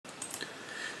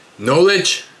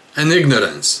Knowledge and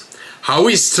ignorance. How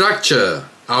we structure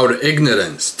our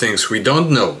ignorance, things we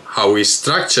don't know. How we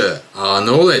structure our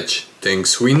knowledge,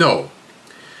 things we know.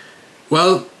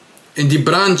 Well, in the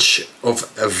branch of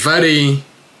very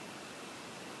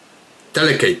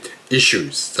delicate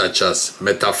issues such as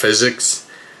metaphysics,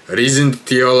 reasoned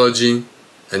theology,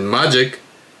 and magic,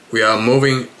 we are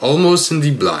moving almost in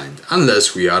the blind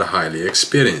unless we are highly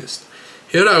experienced.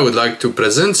 Here I would like to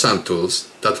present some tools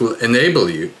that will enable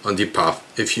you on the path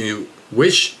if you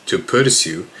wish to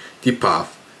pursue the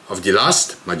path of the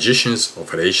last magicians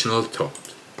of rational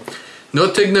thought.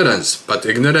 Not ignorance, but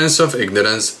ignorance of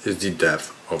ignorance is the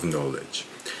death of knowledge.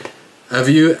 Have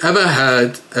you ever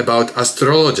heard about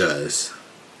astrologers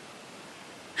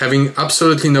having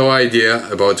absolutely no idea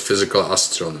about physical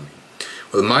astronomy?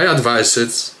 Well, my advice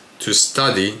is to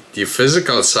study the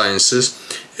physical sciences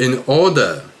in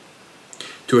order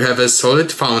to have a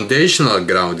solid foundational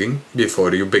grounding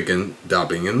before you begin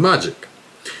dabbling in magic.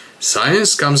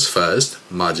 Science comes first,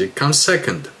 magic comes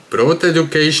second. Broad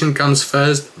education comes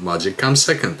first, magic comes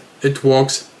second. It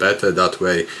works better that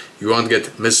way. You won't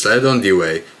get misled on the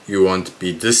way. You won't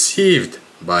be deceived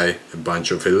by a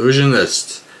bunch of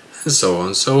illusionists. And so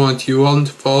on, so on. You won't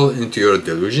fall into your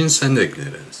delusions and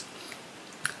ignorance.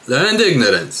 Learned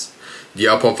ignorance. The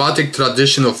apophatic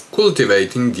tradition of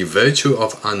cultivating the virtue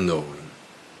of unknowing.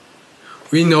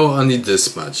 We know only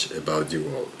this much about the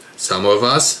world. Some of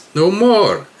us know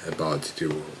more about the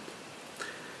world.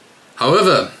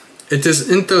 However, it is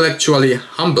intellectually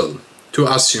humble to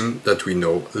assume that we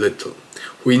know little.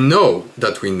 We know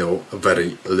that we know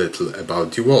very little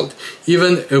about the world.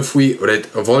 Even if we read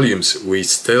volumes, we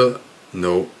still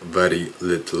know very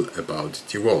little about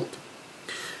the world.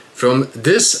 From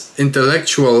this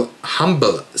intellectual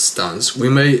humble stance, we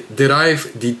may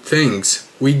derive the things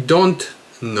we don't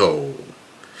know.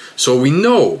 So we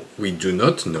know we do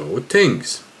not know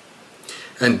things.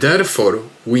 And therefore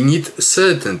we need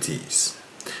certainties.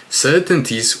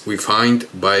 Certainties we find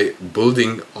by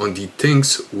building on the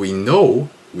things we know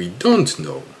we don't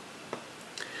know.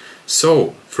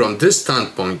 So from this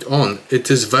standpoint on, it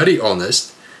is very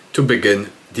honest to begin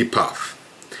the path.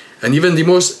 And even the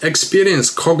most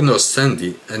experienced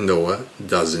cognoscendi and knower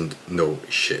doesn't know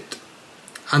shit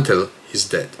until he's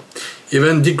dead.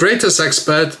 Even the greatest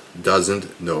expert doesn't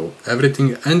know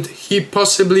everything, and he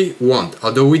possibly won't,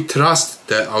 although we trust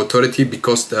their authority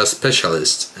because they are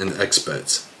specialists and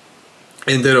experts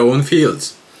in their own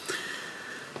fields.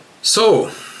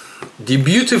 So, the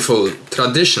beautiful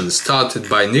tradition started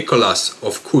by Nicholas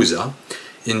of Cusa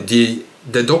in the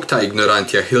De Docta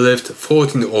Ignorantia. He lived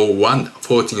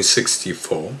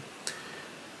 1401-1464.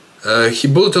 He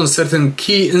built on certain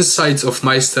key insights of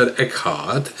Meister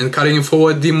Eckhart and carrying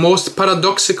forward the most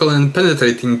paradoxical and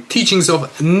penetrating teachings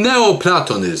of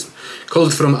Neoplatonism,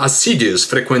 called from assiduous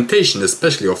frequentation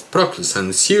especially of Proclus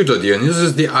and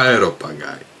Pseudo-Dionysius the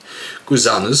Areopagite.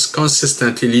 Cusanus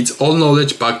consistently leads all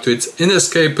knowledge back to its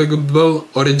inescapable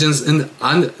origins in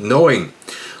unknowing.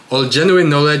 All genuine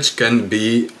knowledge can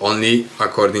be only,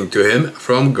 according to him,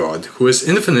 from God, who is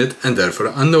infinite and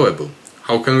therefore unknowable.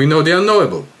 How can we know the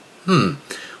unknowable?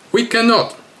 We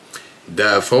cannot.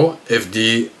 Therefore, if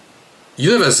the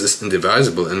universe is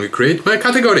indivisible and we create mere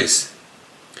categories,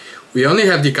 we only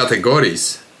have the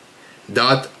categories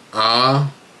that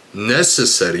are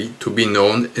necessary to be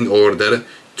known in order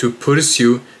to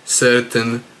pursue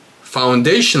certain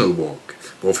foundational work,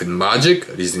 both in magic,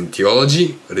 reasoned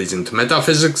theology, reasoned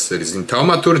metaphysics, reasoned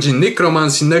thaumaturgy,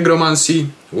 necromancy, negromancy,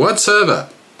 whatsoever.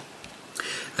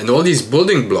 And all these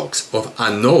building blocks of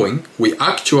unknowing, we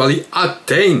actually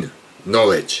attain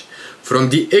knowledge. From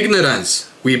the ignorance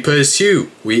we pursue,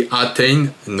 we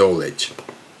attain knowledge.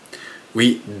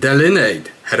 We delineate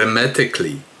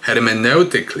hermeneutically,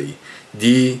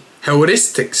 the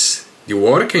heuristics, the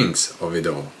workings of it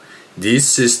all.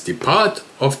 This is the part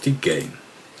of the game.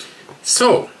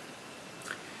 So,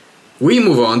 we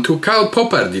move on to Karl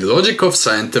Popper, the logic of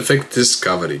scientific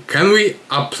discovery. Can we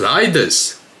apply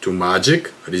this to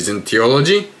magic, reasoned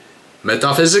theology,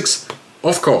 metaphysics?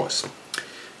 Of course.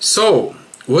 So,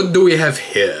 what do we have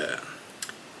here?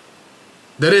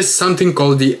 There is something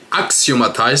called the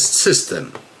axiomatized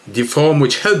system, the form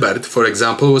which Hilbert, for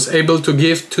example, was able to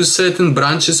give to certain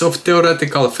branches of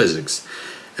theoretical physics.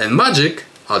 And magic,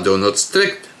 although not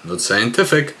strict, not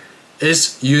scientific,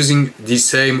 is using the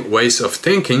same ways of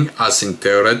thinking as in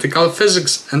theoretical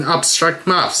physics and abstract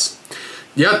maths.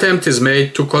 The attempt is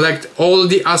made to collect all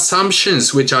the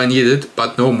assumptions which are needed,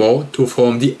 but no more, to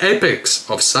form the apex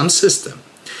of some system.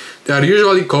 They are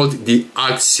usually called the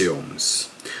axioms,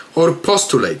 or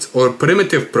postulates, or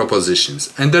primitive propositions,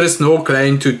 and there is no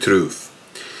claim to truth.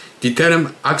 the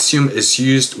term axiom is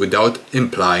used without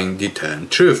implying the term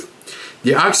truth.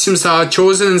 The axioms are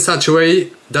chosen in such a way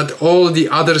that all the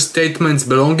other statements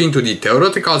belonging to the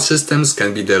theoretical systems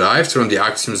can be derived from the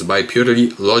axioms by purely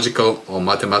logical or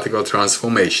mathematical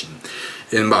transformation.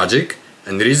 In Magick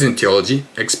and reason theology,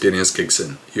 experience kicks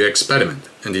in. You experiment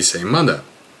in the same manner.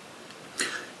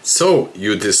 So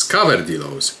you discover the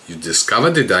laws, you discover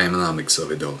the dynamics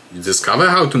of it all, you discover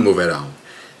how to move around.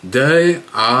 There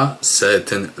are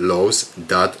certain laws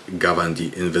that govern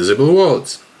the invisible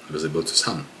worlds, visible to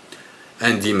some,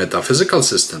 and the metaphysical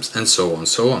systems, and so on,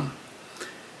 so on.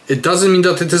 It doesn't mean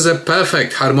that it is a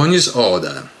perfect, harmonious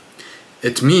order.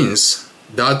 It means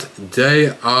that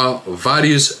there are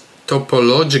various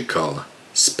topological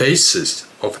spaces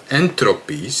of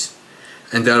entropies,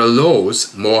 and there are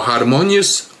laws more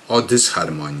harmonious or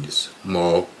disharmonious,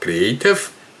 more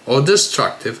creative or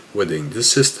destructive within the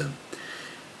system.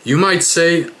 You might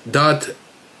say that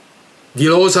the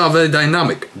laws are very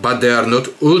dynamic, but they are not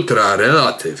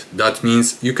ultra-relative. That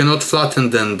means you cannot flatten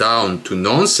them down to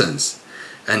nonsense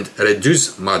and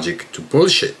reduce magic to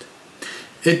bullshit.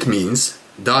 It means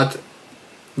that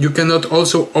you cannot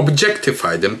also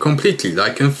objectify them completely,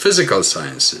 like in physical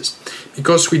sciences,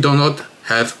 because we do not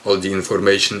have all the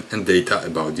information and data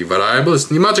about the variables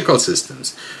in the magical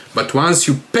systems. But once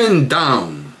you pin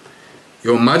down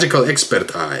your magical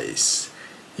expertise,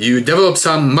 you develop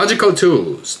some magical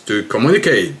tools to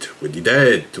communicate with the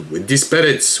dead, with the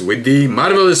spirits, with the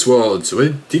marvelous worlds,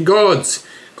 with the gods,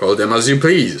 call them as you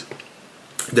please.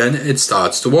 Then it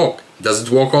starts to work. Does it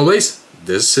work always?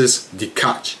 This is the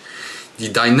catch. The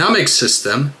dynamic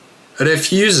system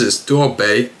refuses to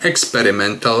obey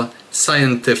experimental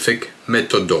scientific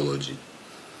methodology.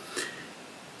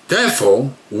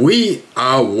 Therefore, we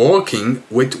are working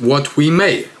with what we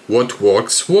may. What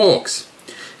works, works.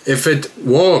 If it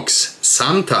works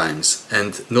sometimes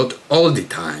and not all the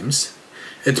times,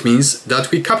 it means that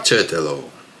we captured a law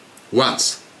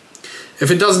once.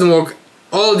 If it doesn't work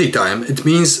all the time, it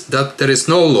means that there is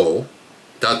no law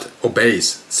that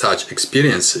obeys such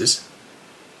experiences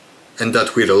and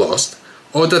that we're lost,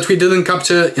 or that we didn't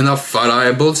capture enough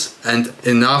variables and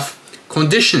enough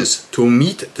conditions to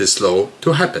meet this law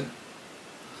to happen.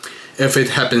 If it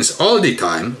happens all the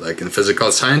time, like in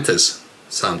physical sciences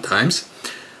sometimes,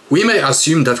 we may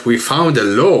assume that we found a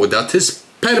law that is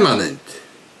permanent.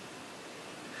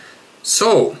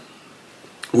 So,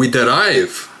 we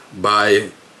derive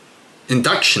by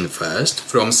induction first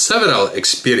from several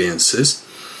experiences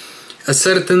a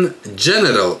certain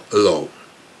general law.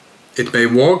 It may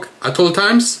work at all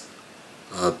times,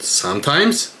 at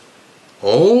sometimes,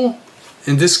 or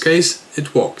in this case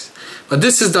it works. But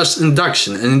this is just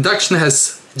induction, and induction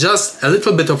has just a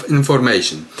little bit of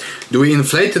information. Do we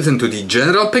inflate it into the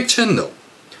general picture? No.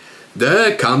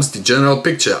 There comes the general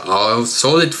picture, our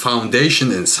solid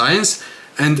foundation in science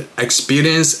and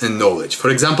experience and knowledge. For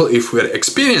example, if we're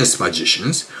experienced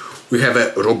magicians, we have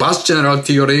a robust general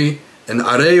theory, an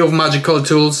array of magical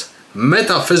tools,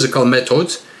 metaphysical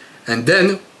methods, and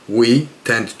then we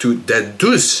tend to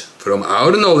deduce from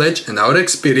our knowledge and our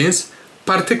experience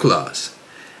particulars.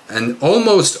 And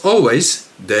almost always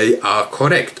they are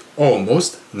correct,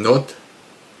 almost, not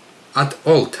at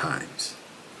all times.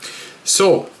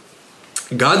 So,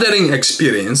 gathering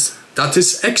experience that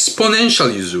is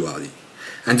exponential usually,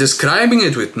 and describing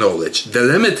it with knowledge,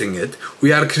 delimiting it,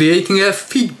 we are creating a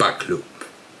feedback loop.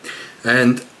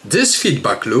 And this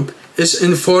feedback loop is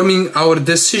informing our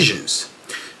decisions.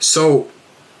 So,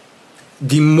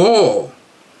 the more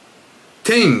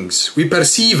things we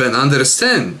perceive and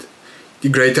understand, the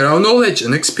greater our knowledge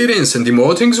and experience, and the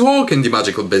more things work in the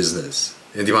magical business.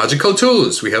 In the magical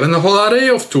tools, we have a whole array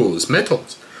of tools,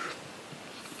 methods.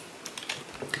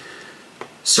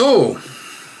 So,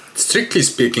 strictly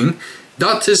speaking,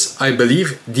 that is, I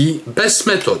believe, the best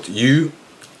method. You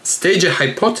stage a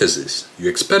hypothesis, you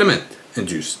experiment,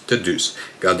 induce, deduce,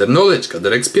 gather knowledge,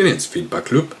 gather experience,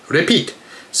 feedback loop, repeat,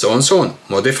 so on, so on.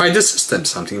 Modify the system.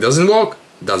 Something doesn't work,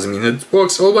 doesn't mean it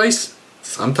works always.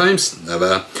 Sometimes,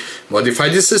 never. Modify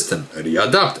the system,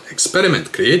 readapt,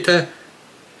 experiment, create a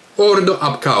ordo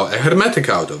ab cao, a hermetic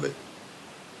out of it.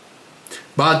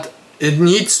 But it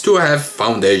needs to have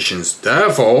foundations.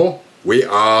 Therefore, we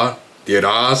are the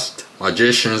last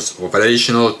magicians of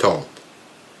rational thought.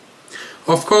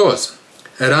 Of course,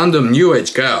 a random New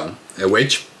Age girl, a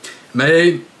witch,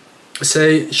 may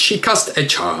say she cast a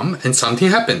charm and something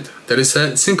happened. There is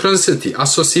a synchronicity,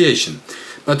 association,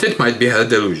 but it might be her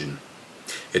delusion.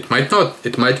 It might not,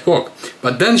 it might work.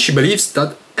 But then she believes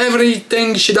that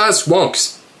everything she does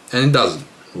works, and it doesn't.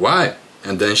 Why?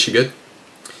 And then she gets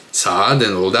sad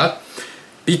and all that,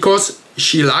 because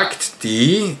she lacked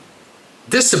the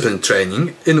discipline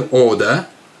training in order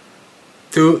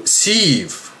to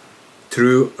sieve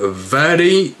through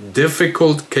very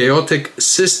difficult, chaotic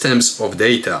systems of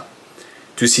data,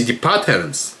 to see the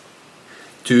patterns,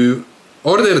 to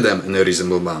order them in a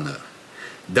reasonable manner.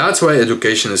 That's why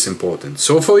education is important.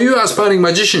 So for you aspiring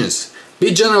magicians,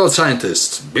 be general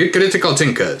scientists, be critical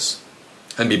thinkers,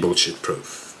 and be bullshit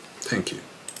proof. Thank you.